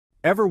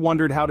Ever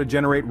wondered how to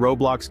generate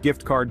Roblox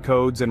gift card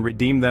codes and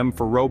redeem them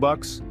for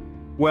Robux?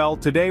 Well,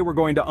 today we're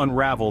going to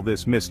unravel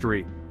this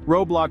mystery.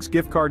 Roblox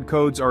gift card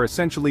codes are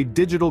essentially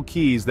digital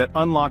keys that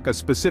unlock a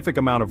specific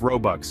amount of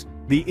Robux,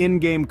 the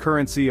in-game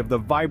currency of the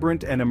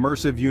vibrant and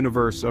immersive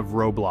universe of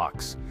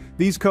Roblox.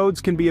 These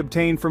codes can be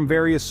obtained from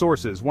various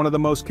sources, one of the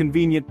most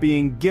convenient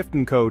being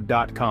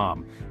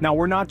giftandcode.com. Now,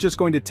 we're not just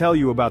going to tell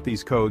you about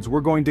these codes, we're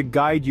going to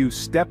guide you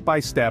step by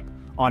step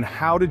on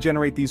how to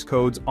generate these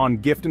codes on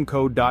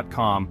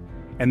giftandcode.com,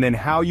 and then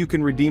how you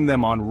can redeem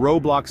them on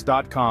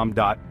roblox.com.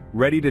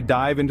 Ready to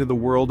dive into the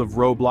world of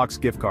Roblox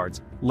gift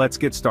cards? Let's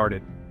get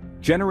started.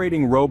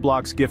 Generating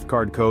Roblox gift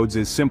card codes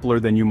is simpler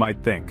than you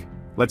might think.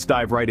 Let's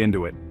dive right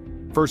into it.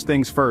 First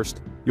things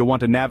first, you'll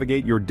want to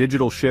navigate your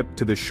digital ship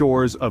to the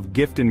shores of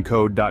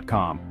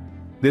giftandcode.com.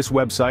 This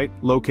website,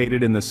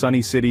 located in the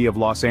sunny city of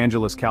Los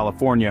Angeles,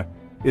 California,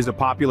 is a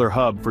popular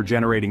hub for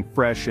generating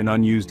fresh and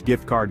unused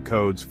gift card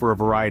codes for a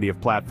variety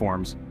of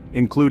platforms,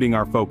 including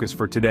our focus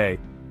for today,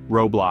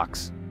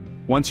 Roblox.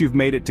 Once you've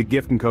made it to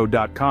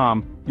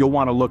giftandcode.com, you'll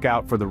want to look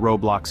out for the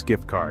Roblox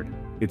gift card.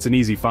 It's an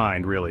easy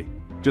find, really.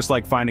 Just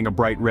like finding a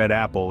bright red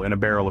apple in a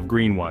barrel of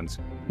green ones.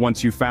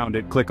 Once you've found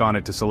it, click on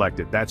it to select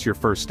it. That's your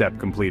first step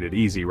completed.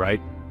 Easy, right?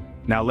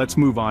 Now let's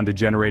move on to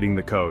generating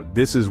the code.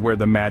 This is where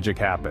the magic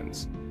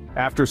happens.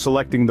 After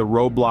selecting the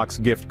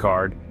Roblox gift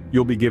card,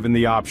 you'll be given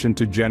the option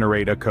to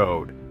generate a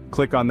code.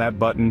 Click on that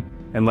button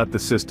and let the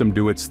system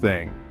do its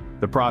thing.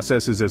 The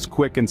process is as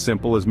quick and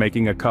simple as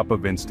making a cup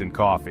of instant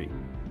coffee.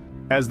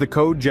 As the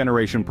code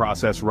generation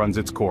process runs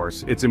its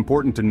course, it's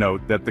important to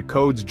note that the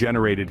codes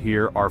generated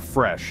here are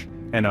fresh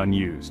and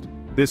unused.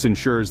 This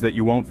ensures that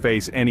you won't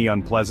face any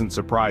unpleasant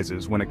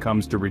surprises when it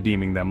comes to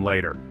redeeming them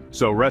later.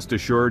 So rest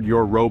assured,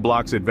 your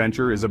Roblox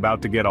adventure is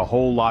about to get a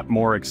whole lot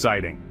more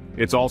exciting.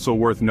 It's also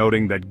worth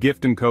noting that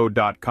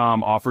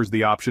giftandcode.com offers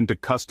the option to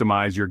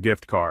customize your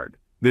gift card.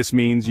 This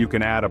means you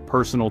can add a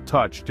personal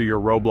touch to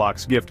your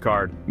Roblox gift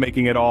card,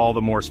 making it all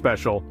the more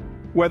special.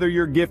 Whether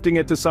you're gifting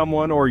it to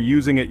someone or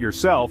using it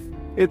yourself,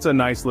 it's a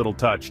nice little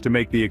touch to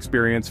make the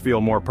experience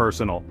feel more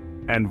personal.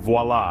 And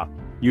voila!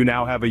 You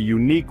now have a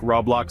unique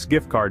Roblox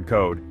gift card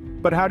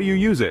code. But how do you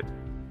use it?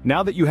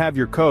 Now that you have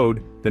your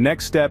code, the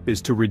next step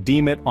is to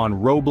redeem it on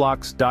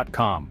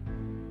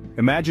roblox.com.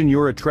 Imagine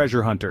you're a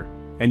treasure hunter,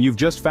 and you've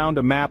just found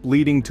a map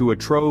leading to a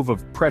trove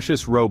of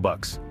precious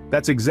Robux.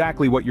 That's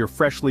exactly what your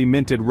freshly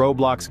minted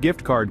Roblox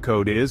gift card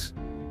code is.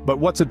 But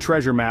what's a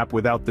treasure map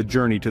without the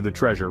journey to the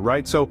treasure,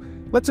 right? So,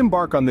 let's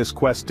embark on this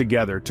quest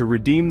together to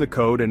redeem the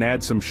code and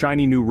add some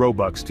shiny new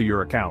Robux to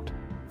your account.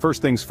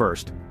 First things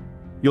first.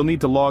 You'll need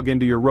to log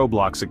into your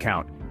Roblox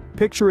account.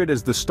 Picture it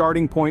as the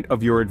starting point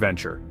of your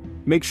adventure.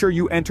 Make sure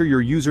you enter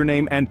your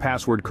username and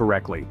password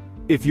correctly.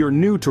 If you're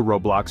new to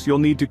Roblox, you'll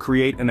need to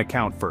create an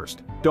account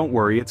first. Don't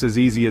worry, it's as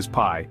easy as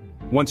pie.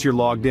 Once you're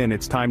logged in,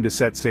 it's time to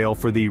set sail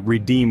for the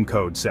Redeem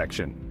Code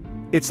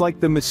section. It's like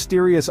the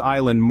mysterious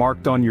island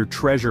marked on your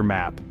treasure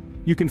map.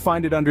 You can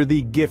find it under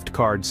the Gift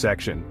Card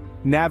section.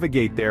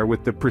 Navigate there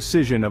with the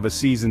precision of a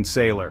seasoned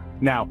sailor.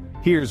 Now,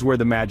 here's where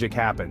the magic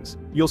happens.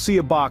 You'll see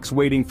a box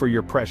waiting for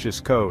your precious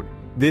code.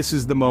 This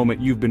is the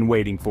moment you've been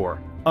waiting for.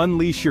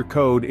 Unleash your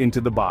code into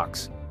the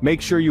box.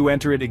 Make sure you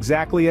enter it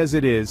exactly as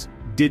it is,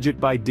 digit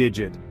by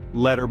digit,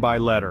 letter by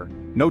letter.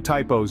 No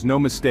typos, no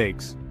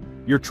mistakes.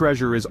 Your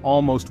treasure is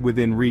almost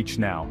within reach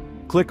now.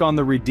 Click on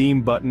the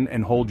Redeem button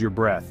and hold your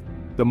breath.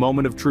 The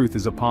moment of truth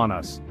is upon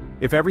us.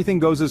 If everything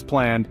goes as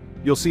planned,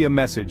 you'll see a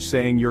message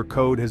saying your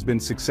code has been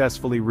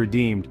successfully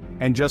redeemed,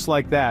 and just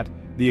like that,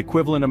 the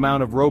equivalent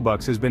amount of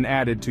Robux has been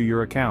added to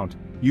your account.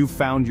 You've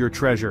found your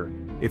treasure.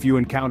 If you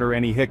encounter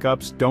any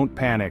hiccups, don't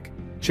panic.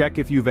 Check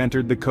if you've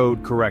entered the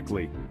code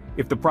correctly.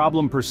 If the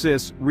problem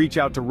persists, reach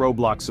out to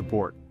Roblox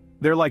support.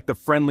 They're like the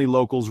friendly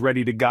locals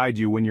ready to guide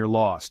you when you're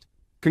lost.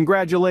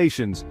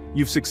 Congratulations,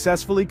 you've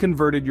successfully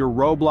converted your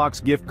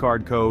Roblox gift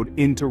card code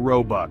into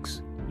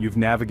Robux. You've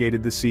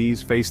navigated the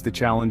seas, faced the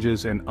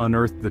challenges, and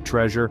unearthed the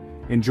treasure.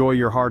 Enjoy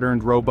your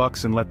hard-earned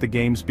Robux and let the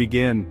games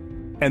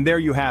begin. And there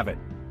you have it.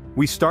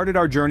 We started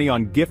our journey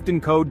on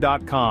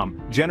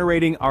giftandcode.com,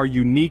 generating our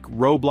unique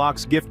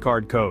Roblox gift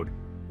card code.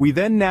 We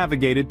then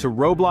navigated to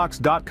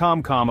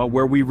roblox.com,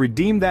 where we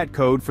redeemed that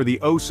code for the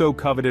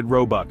oh-so-coveted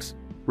Robux.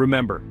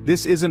 Remember,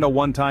 this isn't a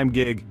one-time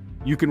gig.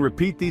 You can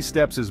repeat these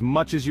steps as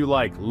much as you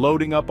like,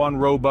 loading up on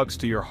Robux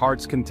to your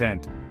heart's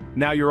content.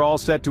 Now you're all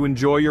set to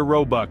enjoy your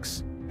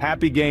Robux.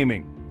 Happy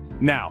gaming!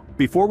 Now,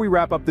 before we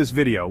wrap up this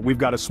video, we've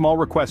got a small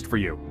request for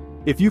you.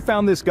 If you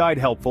found this guide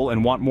helpful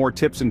and want more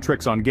tips and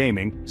tricks on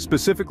gaming,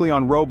 specifically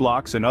on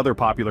Roblox and other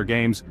popular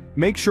games,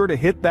 make sure to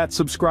hit that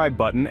subscribe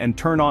button and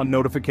turn on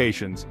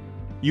notifications.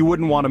 You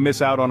wouldn't want to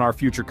miss out on our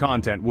future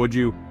content, would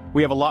you?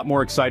 We have a lot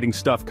more exciting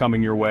stuff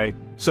coming your way,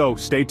 so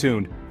stay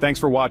tuned. Thanks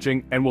for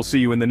watching, and we'll see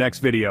you in the next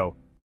video.